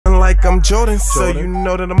like I'm Jordan, so you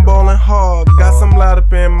know that I'm ballin' hard. Got some light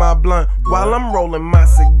up in my blunt while I'm rolling my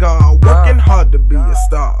cigar. Working hard to be a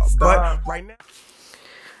star, but right now.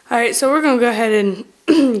 Alright, so we're gonna go ahead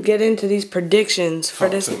and get into these predictions for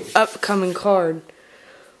this upcoming card.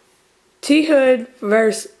 T-Hood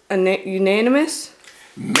versus Unanimous.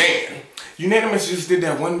 Man, Unanimous just did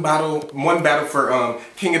that one battle for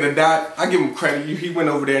King of the Dot. I give him credit. He went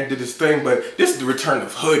over there and did his thing, but this is the return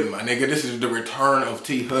of Hood, my nigga. This is the return of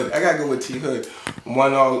T-Hood. I gotta go with T-Hood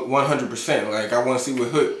 100%. Like, I want to see what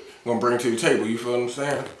Hood gonna bring to the table. You feel what I'm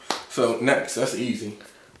saying? So next, that's easy.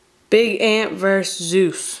 Big Ant versus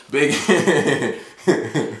Zeus. Big.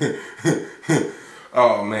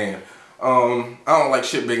 Oh man. I don't like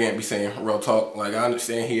shit Big Ant be saying, real talk. Like, I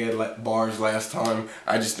understand he had like bars last time.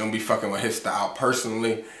 I just don't be fucking with his style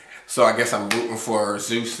personally. So I guess I'm rooting for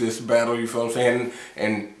Zeus this battle, you feel what I'm saying?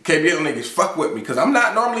 And K.B.L niggas fuck with me, because I'm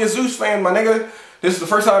not normally a Zeus fan, my nigga. This is the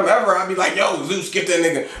first time ever I'd be like, yo, Zeus, get that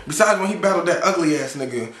nigga. Besides when he battled that ugly ass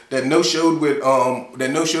nigga that no-showed with,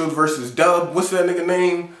 that no-showed versus Dub. What's that nigga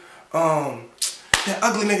name? That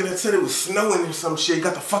ugly nigga that said it was snowing or some shit. He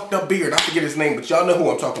got the fucked up beard. I forget his name, but y'all know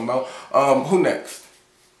who I'm talking about. Who next?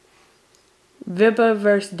 Vippa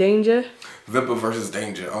versus Danger. Vippa versus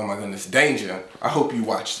Danger. Oh my goodness. Danger, I hope you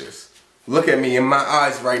watch this. Look at me in my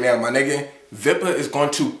eyes right now, my nigga. Vippa is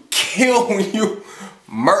going to kill you.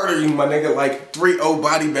 Murder you, my nigga. Like 3-0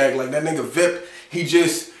 body bag. Like that nigga Vip, he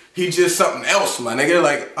just something else, my nigga.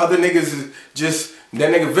 Like other niggas is just,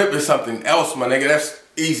 that nigga Vip is something else, my nigga. That's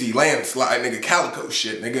easy landslide, nigga. Calico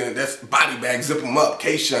shit, nigga. That's body bag, zip him up,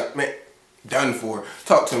 K-shot, man. Done for.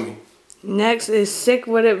 Talk to me. Next is Sick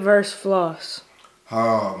With It versus Floss.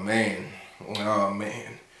 Oh man. Oh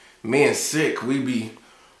man. Me and Sick, we be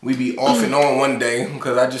off and on one day,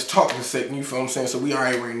 because I just talked to Sick, you feel what I'm saying? So we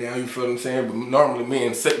alright right now, you feel what I'm saying? But normally me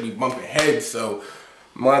and Sick be bumping heads, so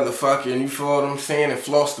motherfucking, you feel what I'm saying? And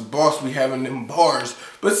Floss the boss, we having them bars.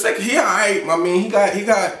 But Sick, he alright, I mean, he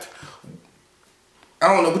got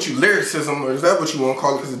I don't know what you lyricism, or is that what you want to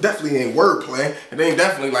call it? Because it definitely ain't wordplay. It ain't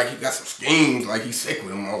definitely like he got some schemes, like he's sick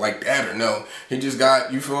with him or like that, or no. He just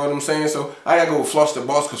got, you feel what I'm saying? So I gotta go with Floss the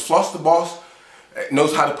Boss, because Floss the Boss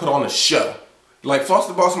knows how to put on a show. Like, Floss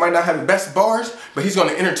the Boss might not have the best bars, but he's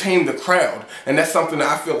gonna entertain the crowd. And that's something that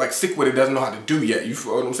I feel like Sick With It doesn't know how to do yet. You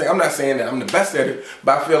feel what I'm saying? I'm not saying that I'm the best at it,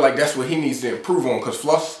 but I feel like that's what he needs to improve on, because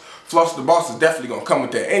Floss the Boss is definitely gonna come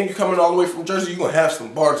with that. And you coming all the way from Jersey, you gonna have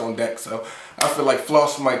some bars on deck. So I feel like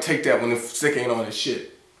Floss might take that when if Sick ain't on his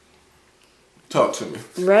shit. Talk to me.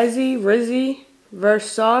 Rizzy versus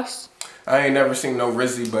Sauce. I ain't never seen no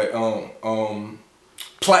Rizzy, but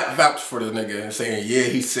Platt vouched for the nigga and saying, yeah,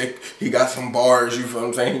 he's sick. He got some bars, you feel what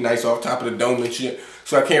I'm saying? He nice off top of the dome and shit.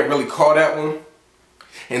 So I can't really call that one.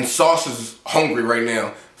 And Sauce is hungry right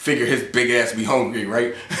now. Figure his big ass be hungry,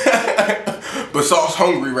 right? But Sauce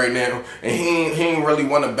hungry right now, and he ain't really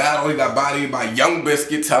want to battle. He got bodied by Young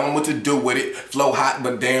Biscuit. Tell him what to do with it. Flow hot,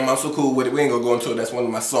 but damn, I'm so cool with it. We ain't gonna go into it. That's one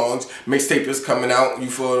of my songs. Mixtape is coming out. You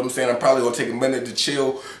feel what I'm saying? I'm probably gonna take a minute to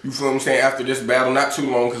chill. You feel what I'm saying? After this battle, not too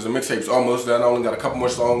long, because the mixtape's almost done. I only got a couple more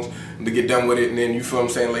songs to get done with it, and then you feel what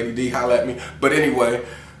I'm saying? Lady D, holla at me. But anyway,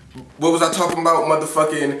 what was I talking about?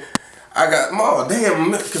 Motherfucking, I got, oh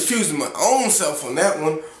damn, I'm confusing my own self on that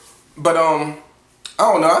one. But I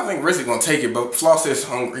don't know. I think Rizzy gonna take it, but Floss is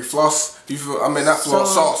hungry. Floss, you feel? I mean, not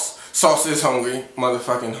Floss. Sauce. Sauce is hungry.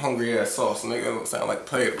 Motherfucking hungry ass Sauce. Nigga don't sound like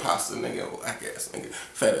potato pasta. Nigga, whack ass nigga,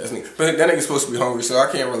 fat ass nigga. But that nigga's supposed to be hungry, so I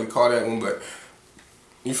can't really call that one. But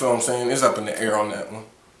you feel what I'm saying? It's up in the air on that one.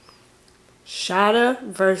 Shada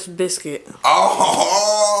versus Biscuit.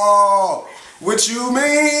 Oh, what you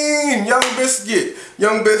mean? Young Biscuit.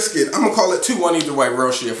 Young Biscuit. I'm gonna call it 2-1 either way,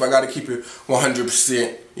 real shit. If I gotta keep it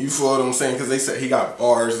 100%. You feel what I'm saying? Because they said he got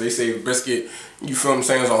bars. They say Biscuit, you feel what I'm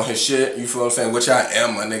saying, is on his shit. You feel what I'm saying? Which I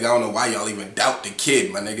am, my nigga. I don't know why y'all even doubt the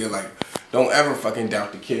kid, my nigga. Like, don't ever fucking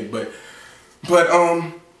doubt the kid. But I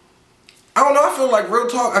don't know. I feel like, real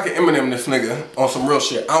talk, I can Eminem this nigga on some real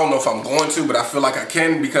shit. I don't know if I'm going to, but I feel like I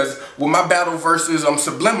can, because with my battle versus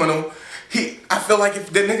Subliminal, I feel like if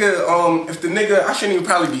the nigga, I shouldn't even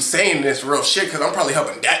probably be saying this real shit, because I'm probably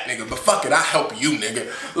helping that nigga, but fuck it, I help you, nigga.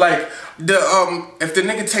 Like, if the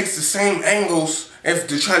nigga takes the same angles, if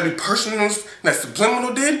they try to be personal that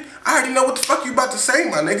Subliminal did, I already know what the fuck you about to say,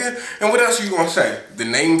 my nigga. And what else you gonna say? The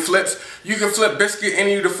name flips. You can flip Biscuit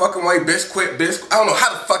any of the fucking way, Biscuit. I don't know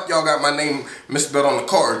how the fuck y'all got my name misspelled on the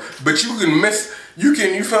card, but you can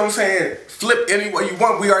you feel what I'm saying, flip any way you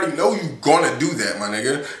want. We already know you gonna do that, my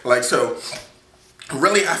nigga. Like, so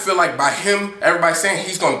really, I feel like by him, everybody saying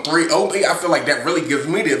he's gonna 3-0 me, I feel like that really gives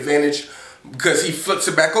me the advantage because he flips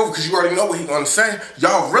it back over, because you already know what he gonna say.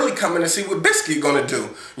 Y'all really coming to see what Biscuit gonna do.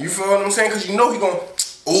 You feel what I'm saying? Because you know he gonna,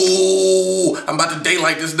 ooh, I'm about to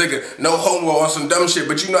daylight this nigga. No homo on some dumb shit.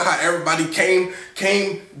 But you know how everybody came,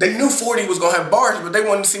 they knew 40 was gonna have bars, but they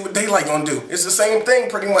wanted to see what Daylight gonna do. It's the same thing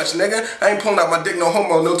pretty much, nigga. I ain't pulling out my dick, no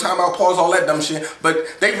homo, no timeout, pause, all that dumb shit.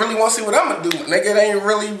 But they really wanna see what I'm gonna do, nigga. It ain't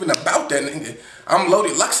really even about that, nigga. I'm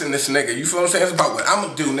Loaded Lux in this nigga, you feel what I'm saying? It's about what I'm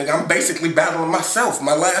gonna do, nigga. I'm basically battling myself,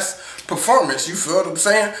 my last performance, you feel what I'm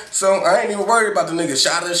saying? So I ain't even worried about the nigga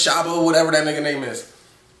Shaba, whatever that nigga name is.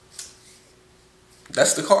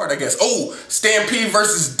 That's the card, I guess. Oh, Stampede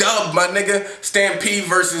versus Dub, my nigga. Stampede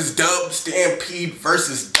versus Dub. Stampede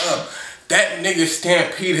versus Dub. That nigga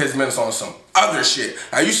Stampede has been on some other shit.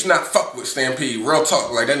 I used to not fuck with Stampede. Real talk.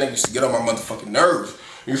 Like, that nigga used to get on my motherfucking nerves.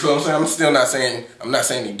 You feel what I'm saying? I'm still not saying, I'm not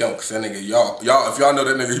saying he don't, cause that nigga, y'all, if y'all know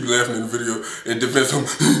that nigga, he be laughing in the video, it depends on,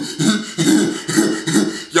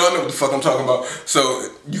 y'all know what the fuck I'm talking about. So,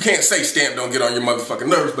 you can't say Stamp don't get on your motherfucking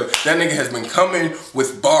nerves, but that nigga has been coming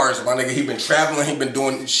with bars, my nigga. He been traveling, he been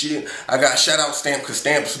doing shit. I got shout out Stamp, cause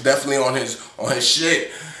Stamp's definitely on his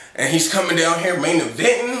shit. And he's coming down here main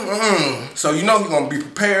eventing. So you know he gonna be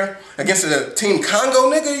prepared against the Team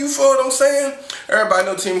Congo nigga, you feel what I'm saying? Everybody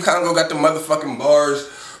know Team Congo got the motherfucking bars.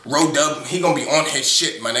 Road Dub, he gonna be on his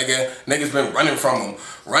shit, my nigga. Niggas been running from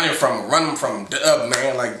him. Dub,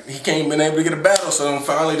 man. Like, he ain't been able to get a battle, so then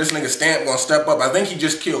finally this nigga Stamp gonna step up. I think he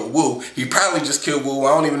just killed Woo. He probably just killed Woo.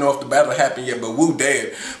 I don't even know if the battle happened yet, but Woo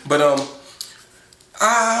dead. But,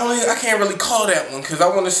 I can't really call that one, because I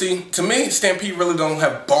want to see, to me, Stampede really don't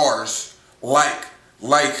have bars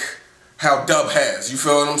like how Dub has. You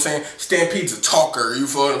feel what I'm saying? Stampede's a talker, you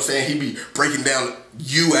feel what I'm saying? He be breaking down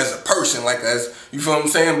you as a person, like, as, you feel what I'm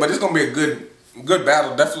saying? But it's going to be a good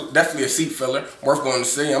battle, definitely a seat filler, worth going to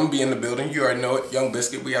see. I'm going to be in the building, you already know it, Young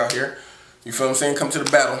Biscuit, we out here. You feel what I'm saying? Come to the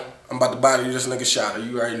battle. I'm about to body this nigga Shotter,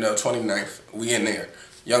 you already know, 29th, we in there.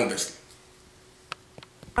 Young Biscuit.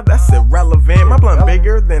 That's irrelevant. My blunt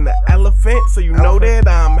bigger than the elephant, so you know that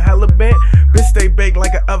I'm hella bent. Bitch stay baked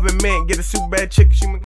like an oven man. Get a super bad chick.